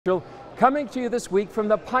Coming to you this week from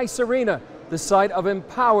the Pais Arena, the site of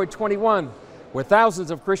Empowered21, where thousands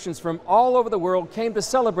of Christians from all over the world came to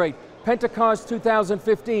celebrate Pentecost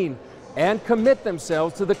 2015 and commit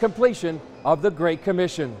themselves to the completion of the Great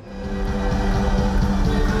Commission.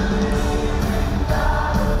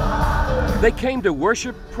 They came to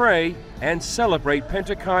worship, pray, and celebrate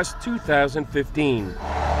Pentecost 2015.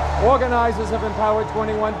 Organizers of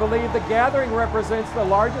Empowered21 believe the gathering represents the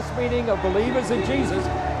largest meeting of believers in Jesus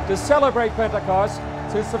to celebrate Pentecost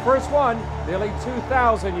since the first one nearly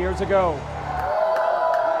 2,000 years ago.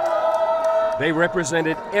 They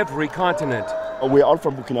represented every continent. We're all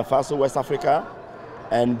from Burkina Faso, West Africa,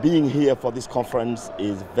 and being here for this conference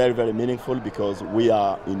is very, very meaningful because we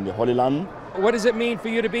are in the Holy Land. What does it mean for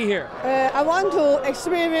you to be here? I want to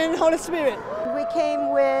experience Holy Spirit. We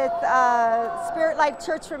came with Spirit Life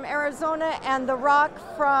Church from Arizona and The Rock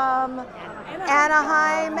from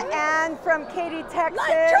Anaheim and from Katy, Texas.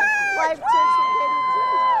 Life Church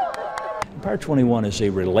from Katy. Empowered21 is a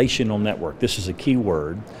relational network. This is a key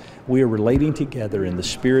word. We are relating together in the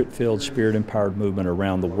Spirit-filled, Spirit-empowered movement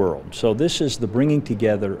around the world. So this is the bringing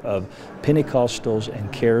together of Pentecostals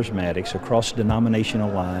and Charismatics across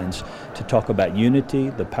denominational lines to talk about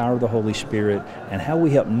unity, the power of the Holy Spirit, and how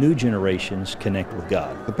we help new generations connect with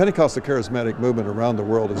God. The Pentecostal Charismatic movement around the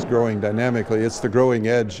world is growing dynamically. It's the growing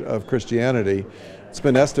edge of Christianity. It's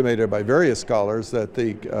been estimated by various scholars that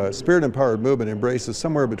the Spirit-empowered movement embraces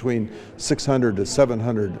somewhere between 600 to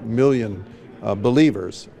 700 million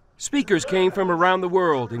believers. Speakers came from around the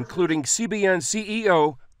world, including CBN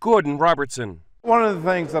CEO Gordon Robertson. One of the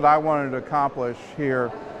things that I wanted to accomplish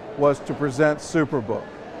here was to present Superbook,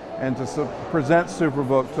 and to present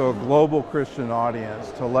Superbook to a global Christian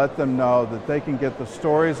audience, to let them know that they can get the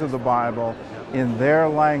stories of the Bible in their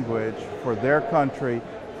language, for their country,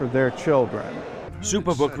 for their children.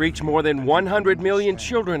 Superbook reached more than 100 million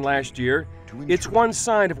children last year. It's one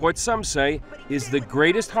sign of what some say is the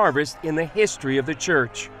greatest harvest in the history of the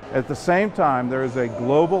church. At the same time, there is a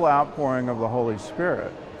global outpouring of the Holy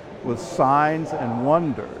Spirit with signs and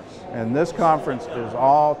wonders. And this conference is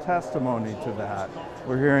all testimony to that.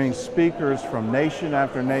 We're hearing speakers from nation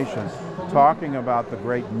after nation talking about the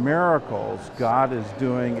great miracles God is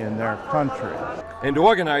doing in their country. And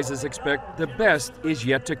organizers expect the best is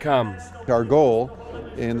yet to come. Our goal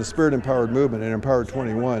in the Spirit-empowered movement and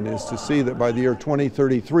Empowered21 is to see that by the year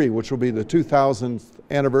 2033, which will be the 2000th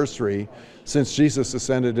anniversary since Jesus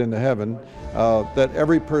ascended into heaven, that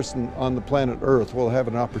every person on the planet Earth will have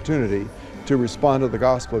an opportunity to respond to the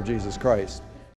gospel of Jesus Christ.